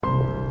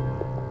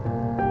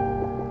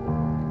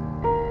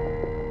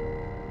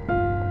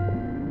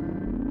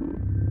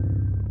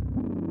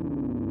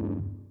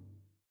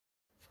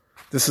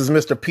This is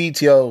Mr.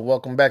 PTO.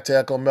 Welcome back to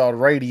Echo Meld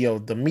Radio,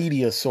 the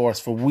media source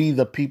for we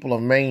the people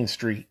of Main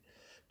Street.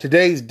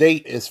 Today's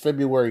date is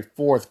February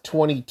 4th,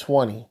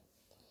 2020.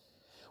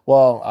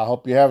 Well, I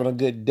hope you're having a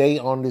good day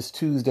on this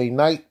Tuesday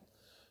night.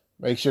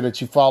 Make sure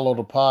that you follow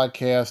the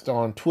podcast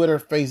on Twitter,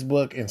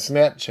 Facebook, and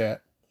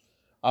Snapchat.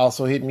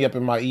 Also, hit me up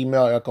in my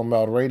email,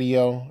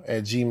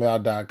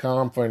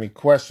 echomeldradio@gmail.com for any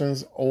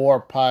questions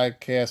or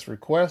podcast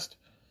requests.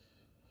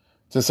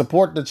 To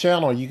support the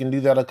channel, you can do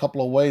that a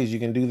couple of ways. You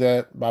can do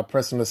that by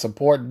pressing the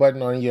support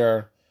button on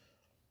your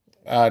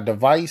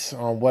device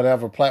on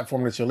whatever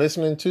platform that you're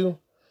listening to.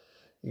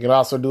 You can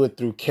also do it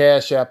through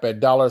Cash App at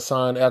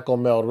 $ Echo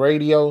Meld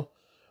Radio,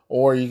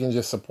 or you can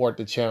just support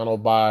the channel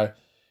by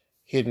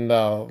hitting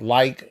the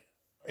like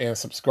and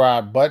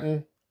subscribe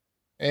button.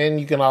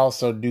 And you can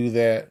also do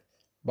that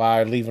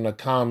by leaving a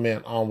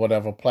comment on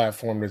whatever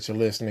platform that you're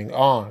listening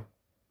on.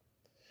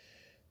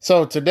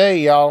 So today,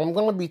 y'all, I'm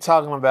going to be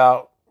talking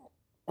about,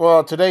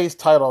 today's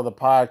title of the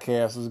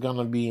podcast is going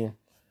to be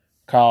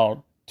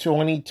called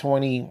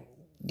 2020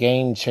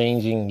 Game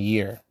Changing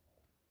Year.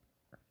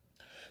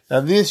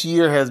 Now, this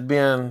year has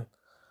been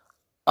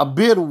a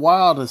bit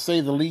wild, to say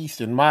the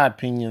least, in my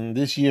opinion.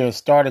 This year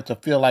started to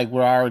feel like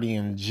we're already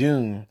in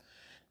June,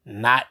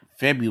 not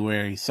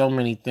February. So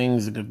many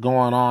things are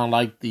going on,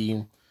 like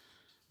the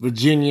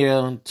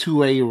Virginia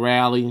 2A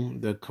rally,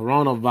 the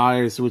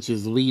coronavirus, which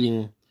is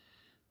leading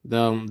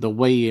the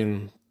way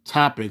in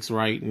topics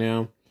right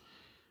now.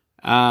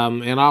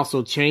 And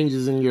also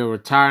changes in your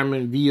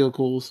retirement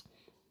vehicles.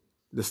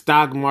 The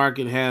stock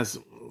market has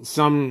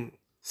some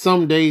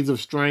days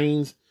of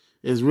strains.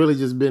 It's really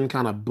just been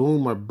kind of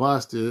boom or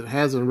bust. It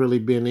hasn't really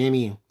been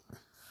any,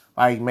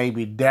 like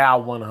maybe Dow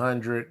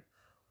 100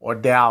 or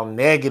Dow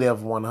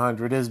negative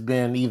 100. It's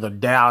been either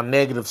Dow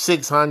negative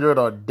 600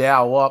 or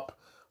Dow up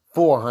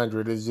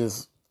 400. It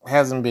just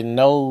hasn't been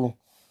no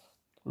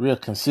real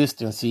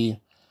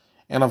consistency.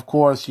 And of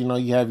course, you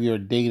have your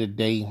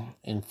day-to-day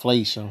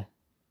inflation.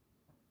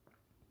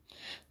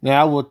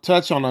 Now, I will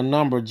touch on a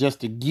number just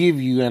to give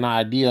you an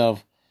idea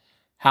of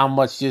how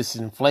much this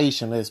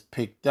inflation has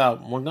picked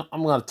up.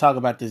 I'm going to talk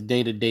about this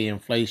day-to-day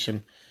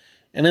inflation.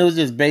 And it was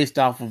just based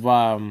off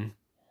of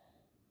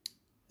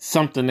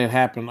something that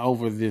happened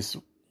over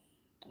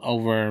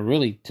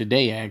really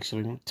today,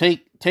 actually.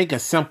 Take a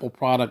simple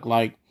product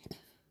like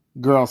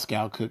Girl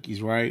Scout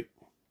cookies, right?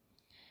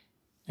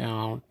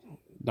 Don't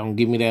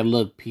give me that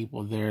look,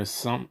 people.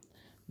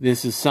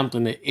 This is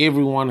something that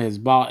everyone has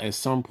bought at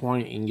some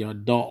point in your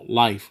adult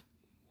life.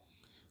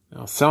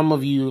 Now, some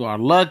of you are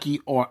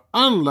lucky or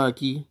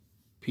unlucky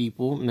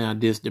people. Now,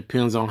 this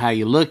depends on how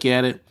you look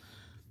at it.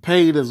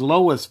 Paid as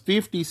low as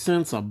 50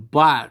 cents a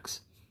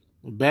box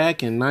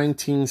back in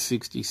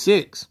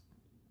 1966.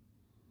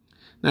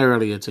 Now,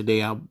 earlier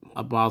today, I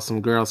bought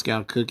some Girl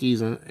Scout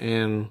cookies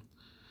and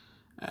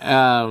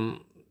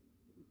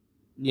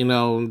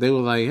they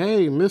were like,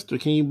 "Hey, mister,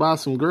 can you buy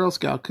some Girl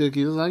Scout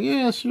cookies?" I was like,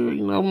 "Yeah, sure.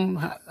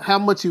 How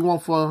much you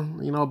want for,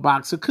 a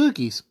box of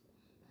cookies?"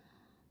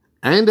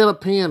 I ended up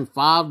paying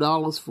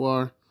 $5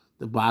 for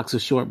the box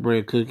of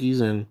shortbread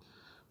cookies and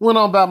went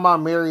on about my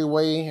merry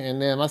way.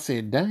 And then I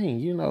said,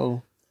 dang,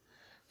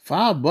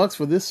 $5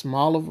 for this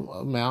small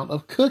amount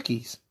of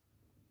cookies.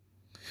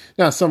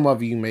 Now, some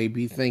of you may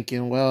be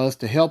thinking, well, it's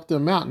to help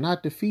them out,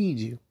 not to feed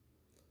you.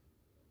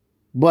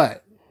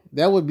 But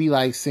that would be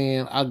like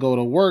saying I go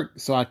to work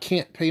so I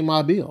can't pay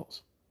my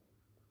bills.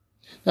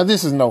 Now,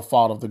 this is no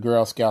fault of the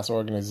Girl Scouts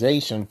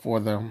organization for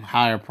the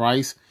higher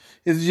price.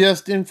 It's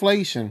just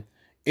inflation.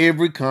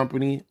 Every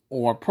company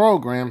or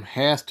program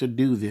has to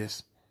do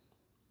this.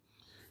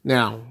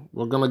 Now,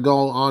 we're going to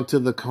go on to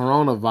the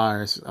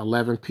coronavirus.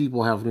 11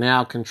 people have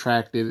now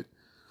contracted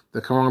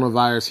the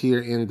coronavirus here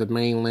in the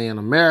mainland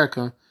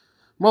America.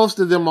 Most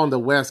of them on the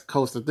West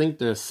Coast. I think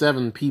there's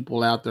 7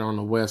 people out there on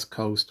the West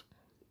Coast.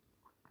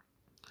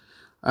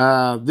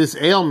 This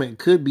ailment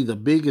could be the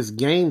biggest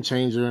game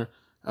changer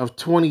of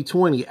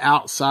 2020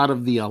 outside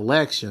of the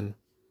election.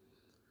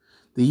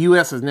 The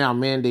U.S. has now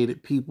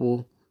mandated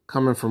people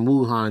coming from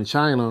Wuhan,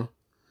 China.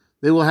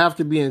 They will have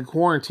to be in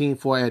quarantine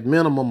for at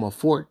minimum of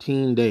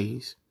 14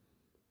 days.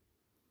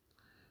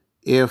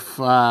 If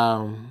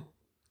coming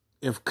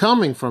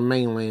from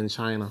mainland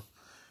China,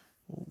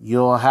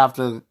 you'll have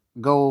to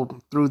go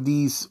through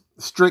these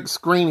strict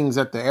screenings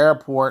at the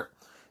airport.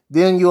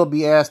 Then you'll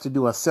be asked to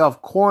do a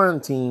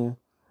self-quarantine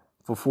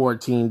for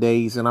 14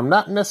 days. And I'm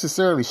not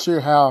necessarily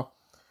sure how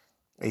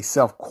a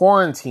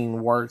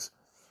self-quarantine works,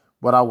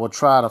 but I will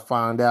try to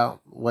find out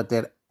what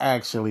that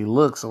actually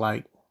looks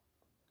like.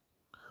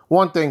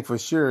 One thing for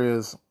sure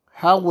is,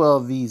 how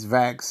will these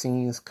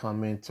vaccines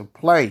come into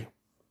play?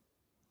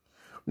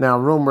 Now,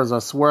 rumors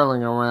are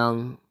swirling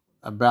around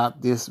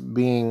about this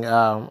being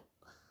a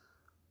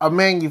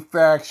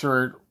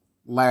manufactured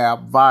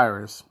lab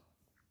virus.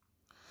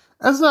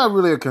 That's not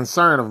really a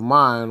concern of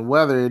mine,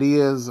 whether it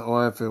is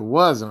or if it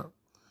wasn't.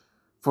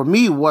 For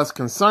me, what's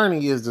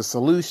concerning is the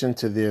solution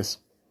to this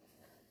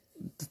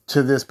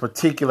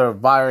particular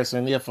virus,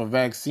 and if a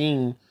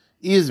vaccine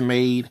is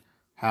made,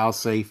 how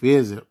safe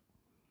is it?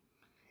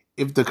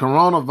 if the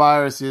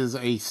coronavirus is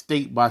a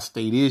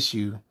state-by-state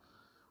issue,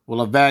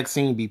 will a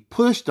vaccine be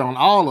pushed on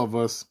all of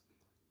us?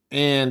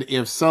 And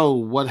if so,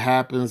 what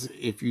happens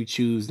if you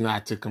choose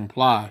not to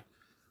comply?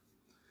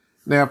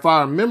 Now, if I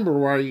remember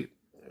right,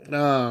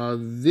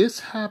 this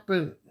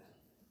happened.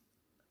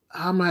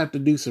 I'm going to have to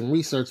do some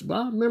research, but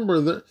I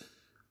remember that.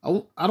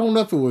 I don't know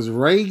if it was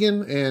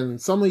Reagan,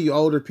 and some of you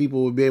older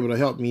people would be able to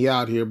help me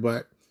out here,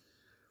 but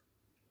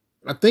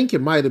I think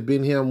it might have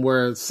been him,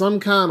 where some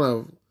kind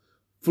of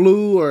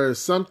flu or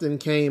something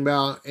came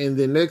out, and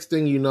the next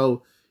thing you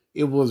know,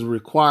 it was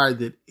required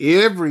that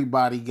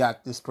everybody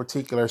got this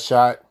particular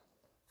shot.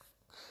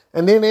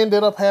 And then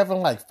ended up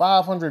having like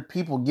 500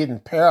 people getting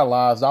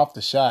paralyzed off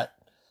the shot.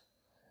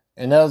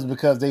 And that was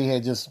because they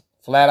had just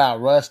flat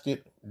out rushed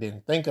it,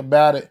 didn't think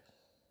about it.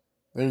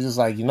 They were just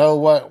like, you know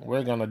what,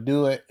 we're going to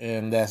do it,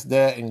 and that's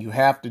that, and you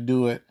have to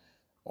do it,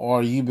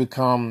 or you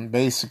become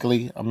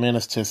basically a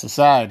menace to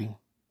society.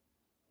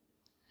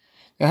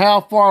 And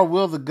how far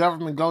will the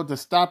government go to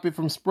stop it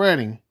from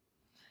spreading?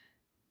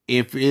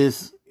 If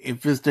it's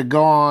to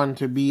go on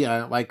to be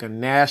like a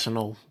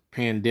national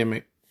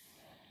pandemic,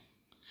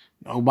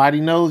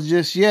 nobody knows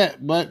just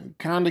yet, but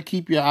kind of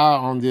keep your eye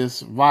on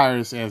this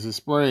virus as it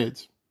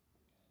spreads.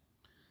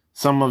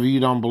 Some of you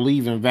don't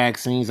believe in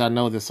vaccines. I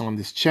know this on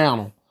this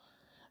channel,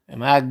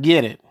 and I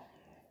get it.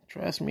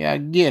 Trust me, I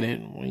get it.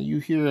 When you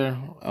hear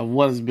of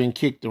what has been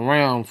kicked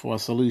around for a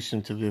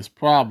solution to this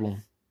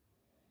problem.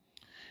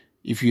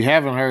 If you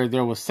haven't heard,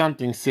 there was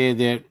something said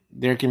that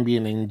there can be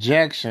an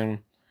injection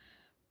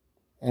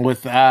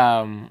with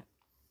a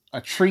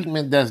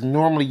treatment that's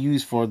normally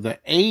used for the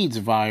AIDS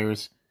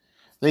virus.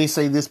 They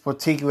say this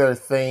particular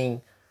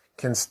thing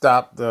can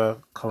stop the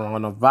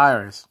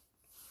coronavirus.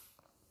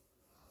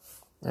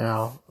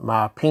 Now,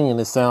 my opinion,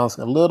 it sounds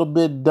a little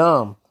bit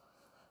dumb.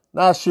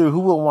 Not sure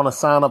who would want to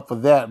sign up for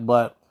that,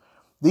 but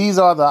these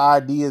are the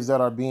ideas that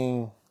are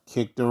being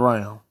kicked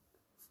around.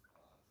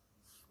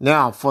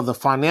 Now, for the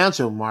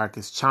financial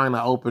markets,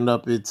 China opened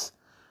up its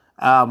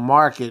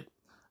market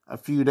a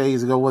few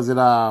days ago. Was it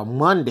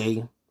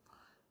Monday?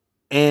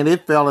 And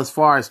it fell as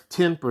far as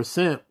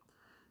 10%.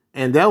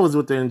 And that was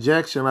with the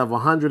injection of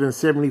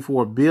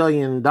 $174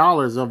 billion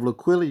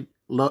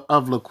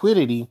of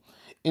liquidity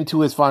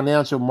into its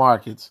financial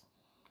markets.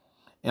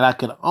 And I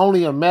could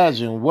only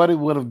imagine what it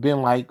would have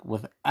been like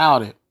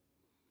without it.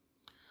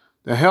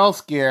 The health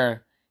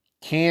scare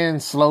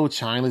can slow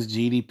China's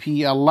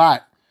GDP a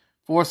lot,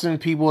 forcing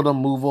people to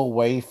move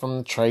away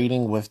from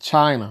trading with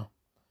China.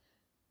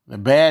 The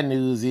bad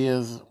news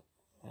is,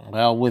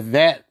 well, with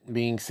that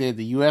being said,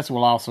 the U.S.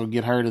 will also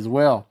get hurt as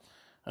well.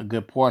 A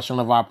good portion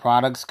of our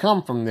products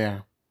come from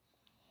there.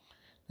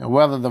 Now,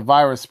 whether the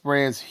virus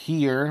spreads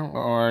here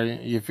or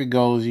if it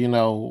goes,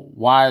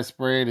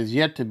 widespread is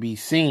yet to be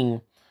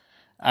seen.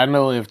 I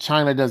know if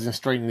China doesn't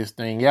straighten this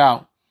thing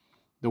out,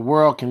 the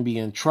world can be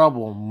in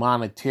trouble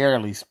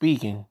monetarily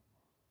speaking.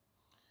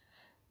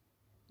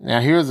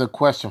 Now, here's a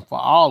question for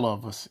all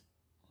of us.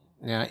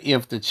 Now,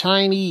 if the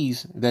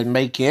Chinese that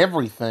make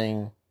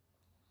everything,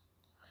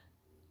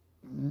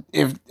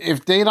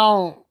 if they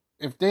don't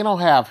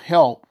have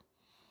help,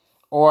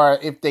 or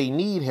if they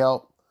need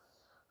help,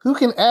 who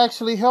can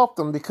actually help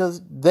them?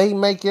 Because they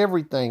make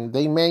everything.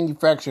 They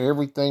manufacture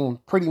everything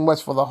pretty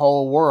much for the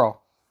whole world.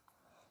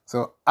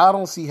 So I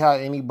don't see how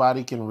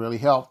anybody can really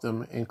help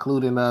them,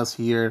 including us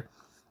here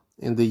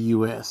in the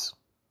U.S.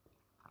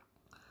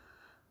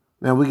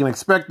 Now, we can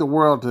expect the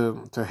world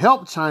to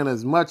help China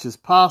as much as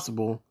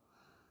possible.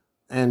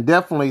 And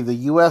definitely the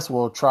U.S.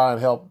 will try and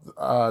help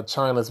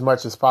China as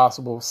much as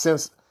possible,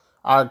 since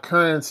our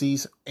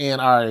currencies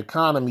and our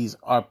economies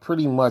are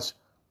pretty much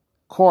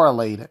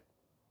correlated.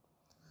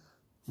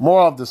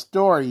 Moral of the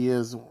story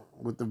is,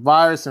 with the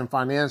virus and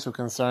financial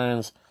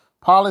concerns,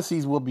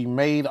 policies will be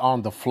made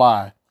on the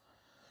fly.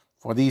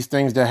 For these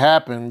things to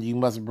happen, you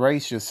must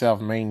brace yourself,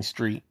 Main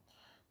Street.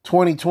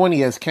 2020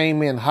 has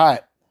came in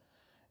hot,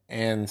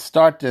 and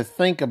start to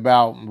think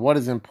about what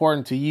is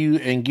important to you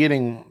and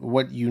getting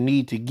what you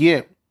need to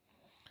get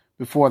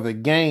before the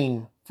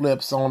game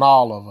flips on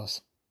all of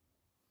us.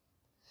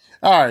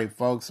 All right,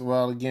 folks.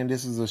 Well, again,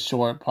 this is a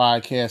short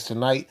podcast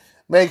tonight.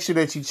 Make sure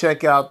that you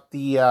check out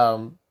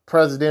the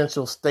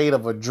presidential state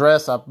of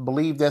address. I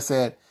believe that's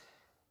at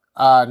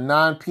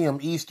 9 p.m.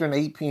 Eastern,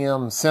 8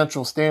 p.m.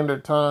 Central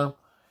Standard Time.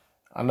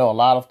 I know a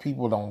lot of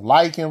people don't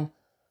like him.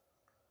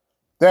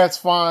 That's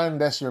fine.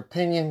 That's your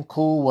opinion.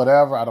 Cool,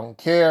 whatever. I don't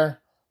care.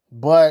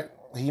 But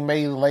he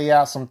may lay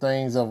out some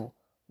things of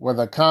where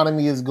the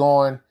economy is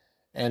going.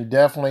 And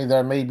definitely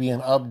there may be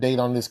an update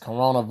on this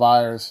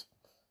coronavirus.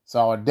 So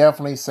I would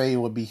definitely say it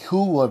would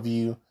behoove of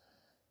you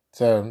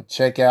to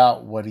check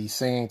out what he's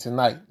saying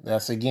tonight.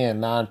 That's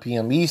again 9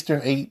 p.m. Eastern,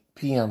 8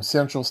 p.m.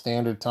 Central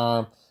Standard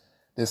Time.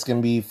 This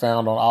can be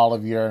found on all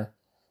of your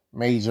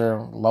major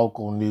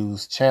local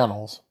news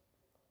channels.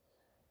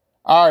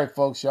 All right,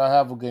 folks, y'all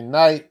have a good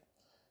night.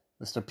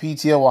 Mr.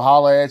 PTL will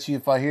holler at you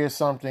if I hear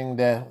something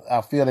that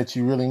I feel that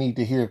you really need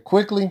to hear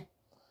quickly.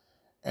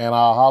 And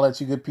I'll holler at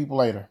you good people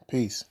later.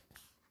 Peace.